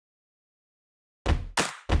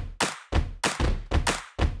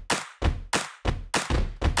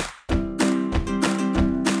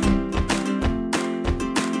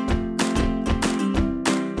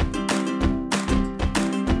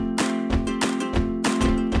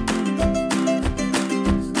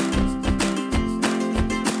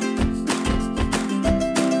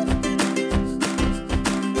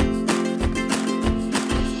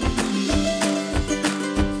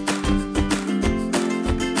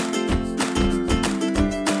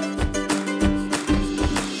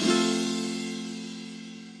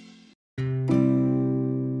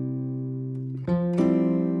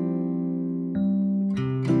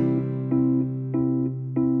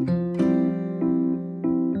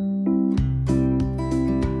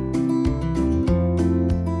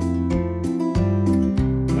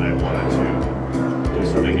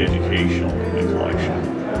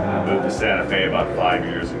to Santa Fe about 5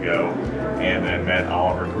 years ago, and then met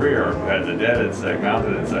Oliver Greer, who had the dead insect,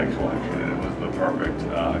 mounted insect collection, and it was the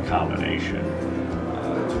perfect combination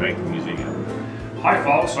to make the museum. Hi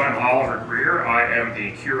folks, I'm Oliver Greer. I am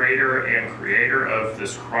the curator and creator of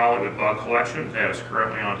this crawly with bug collection that is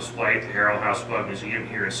currently on display at the Harrell House Bug Museum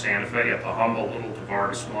here in Santa Fe at the humble little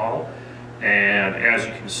Vargas Mall. And as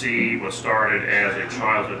you can see, what started as a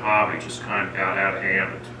childhood hobby just kind of got out of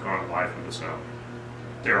hand and took on a life of its own.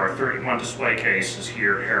 There are 31 display cases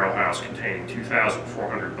here at Harrell House containing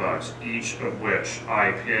 2,400 bugs, each of which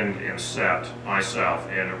I pinned and set myself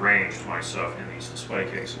and arranged myself in these display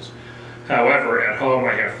cases. However, at home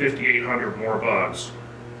I have 5,800 more bugs,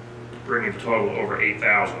 bringing the total over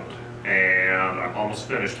 8,000, and I'm almost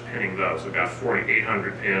finished pinning those. I've got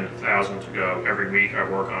 4,800 pinned, 1,000 to go. Every week I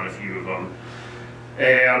work on a few of them,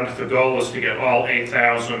 and the goal is to get all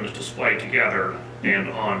 8,000 displayed together and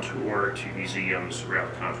on tour to museums around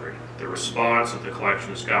the country. The response that the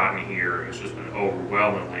collection has gotten here has just been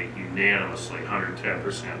overwhelmingly, unanimously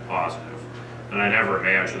 110% positive, and I never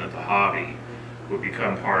imagined that the hobby would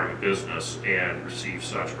become part of a business and receive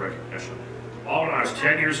such recognition. Well, when I was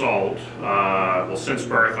 10 years old, well, since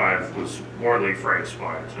birth I was mortally afraid of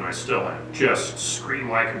spiders, and I still am. Just scream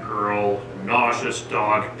like a girl, nauseous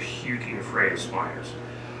dog, puking afraid of spiders.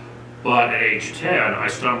 But at age 10, I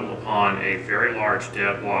stumbled upon a very large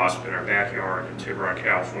dead wasp in our backyard in Tiburon,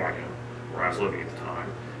 California, where I was living at the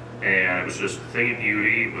time. And it was just a thing of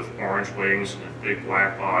beauty with orange wings and a big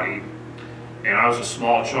black body. And I was a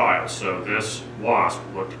small child, so this wasp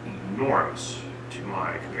looked enormous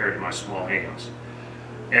compared to my small hands.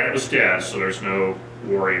 And it was dead, so there's no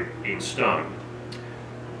worry of being stung.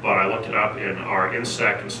 But I looked it up in our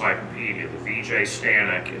insect encyclopedia, the V.J.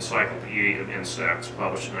 Stanek Encyclopedia of Insects,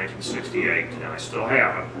 published in 1968, and I still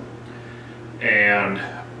have it. And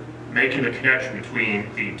making the connection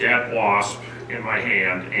between the dead wasp in my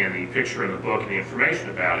hand and the picture in the book and the information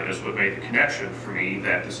about it is what made the connection for me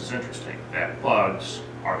that this is interesting, that bugs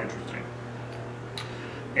are interesting.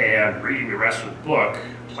 And reading the rest of the book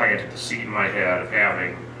planted the seed in my head of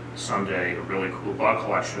having someday a really cool bug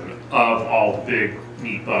collection of all the big,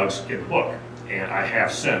 neat bugs in the book. And I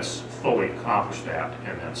have since fully accomplished that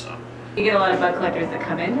and then some. You get a lot of bug collectors that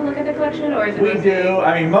come in to look at the collection, or is it? We do.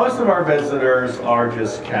 I mean, most of our visitors are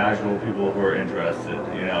just casual people who are interested,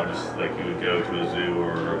 you know, just like you would go to a zoo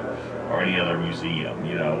or any other museum,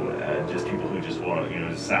 you know, just people who just want to, you know,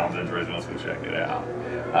 it sounds interesting, let's go check it out.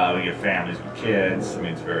 We get families with kids. I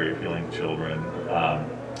mean, it's very appealing to children.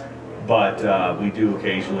 But we do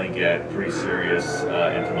occasionally get pretty serious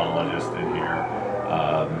entomologists in here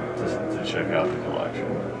to check out the collection.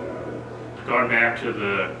 Going back to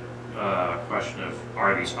the question of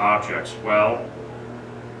are these objects, well,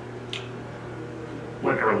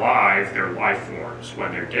 when they're alive, they're life forms.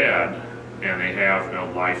 When they're dead and they have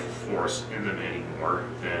no life force in them anymore,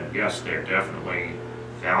 then yes, they're definitely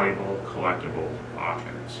valuable, collectible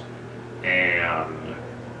objects. And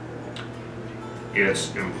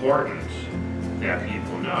it's important that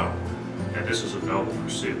people know that this is a noble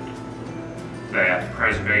pursuit, that the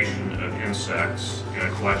preservation of insects in a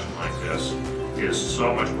collection like this is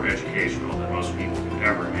so much more educational than most people could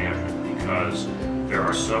ever imagine, because there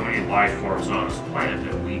are so many life forms on this planet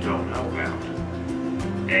that we don't know about.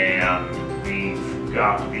 And we've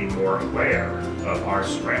got to be more aware of our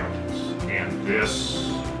surroundings, and this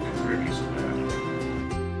contributes to that.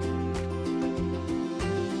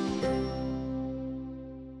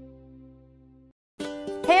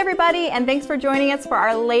 Hey everybody, and thanks for joining us for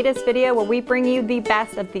our latest video where we bring you the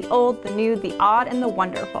best of the old, the new, the odd, and the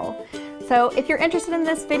wonderful. So if you're interested in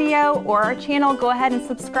this video or our channel, go ahead and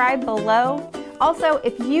subscribe below. Also,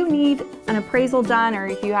 if you need an appraisal done or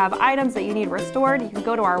if you have items that you need restored, you can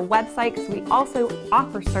go to our website because we also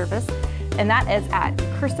offer service, and that is at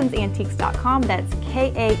KerstensAntiques.com. That's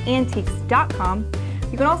KAAntiques.com.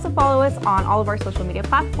 You can also follow us on all of our social media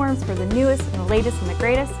platforms for the newest and the latest and the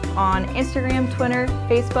greatest on Instagram, Twitter,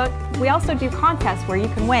 Facebook. We also do contests where you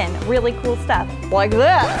can win really cool stuff like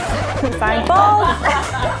this. Signed balls,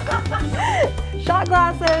 shot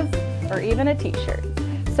glasses, or even a t-shirt.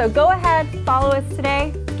 So go ahead, follow us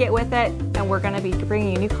today, get with it, and we're going to be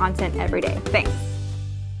bringing you new content every day. Thanks.